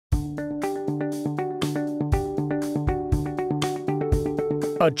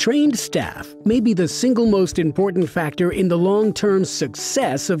A trained staff may be the single most important factor in the long-term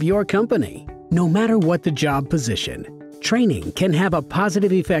success of your company. No matter what the job position, training can have a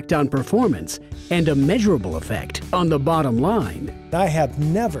positive effect on performance and a measurable effect on the bottom line. I have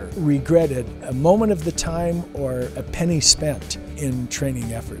never regretted a moment of the time or a penny spent in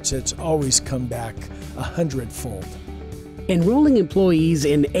training efforts. It's always come back 100-fold. Enrolling employees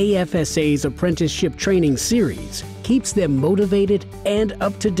in AFSA's apprenticeship training series keeps them motivated and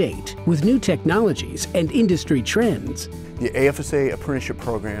up to date with new technologies and industry trends. The AFSA apprenticeship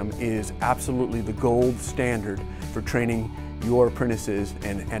program is absolutely the gold standard for training your apprentices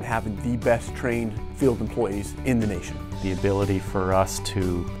and having the best trained field employees in the nation. The ability for us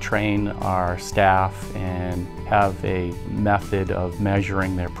to train our staff and have a method of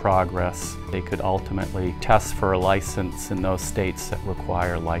measuring their progress. They could ultimately test for a license in those states that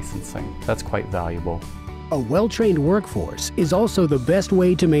require licensing. That's quite valuable. A well-trained workforce is also the best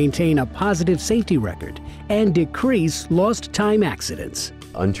way to maintain a positive safety record and decrease lost time accidents.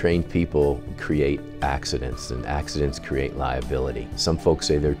 Untrained people create accidents, and accidents create liability. Some folks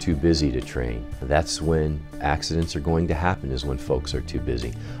say they're too busy to train. That's when accidents are going to happen, is when folks are too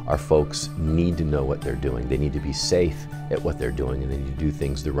busy. Our folks need to know what they're doing. They need to be safe at what they're doing, and they need to do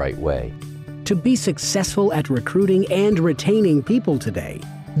things the right way. To be successful at recruiting and retaining people today,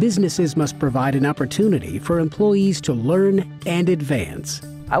 businesses must provide an opportunity for employees to learn and advance.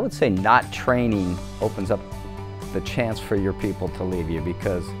 I would say not training opens up the chance for your people to leave you,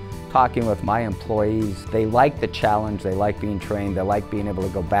 because talking with my employees, they like the challenge, they like being trained, they like being able to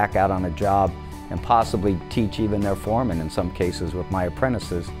go back out on a job and possibly teach even their foreman, in some cases with my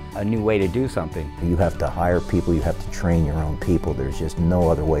apprentices, a new way to do something. You have to hire people, you have to train your own people. There's just no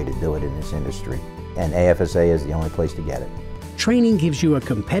other way to do it in this industry. And AFSA is the only place to get it. Training gives you a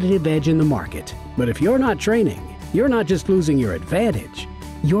competitive edge in the market, but if you're not training, you're not just losing your advantage,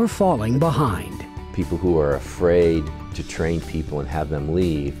 you're falling behind. People who are afraid to train people and have them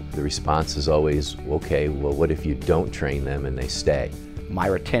leave, the response is always, okay, well, what if you don't train them and they stay? My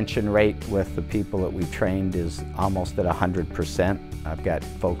retention rate with the people that we've trained is almost at 100%. I've got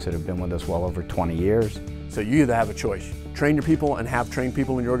folks that have been with us well over 20 years. So you either have a choice. Train your people and have trained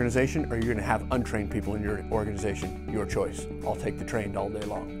people in your organization, or you're going to have untrained people in your organization. Your choice. I'll take the trained all day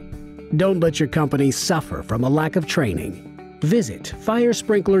long. Don't let your company suffer from a lack of training. Visit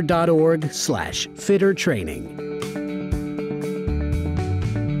firesprinkler.org/fittertraining.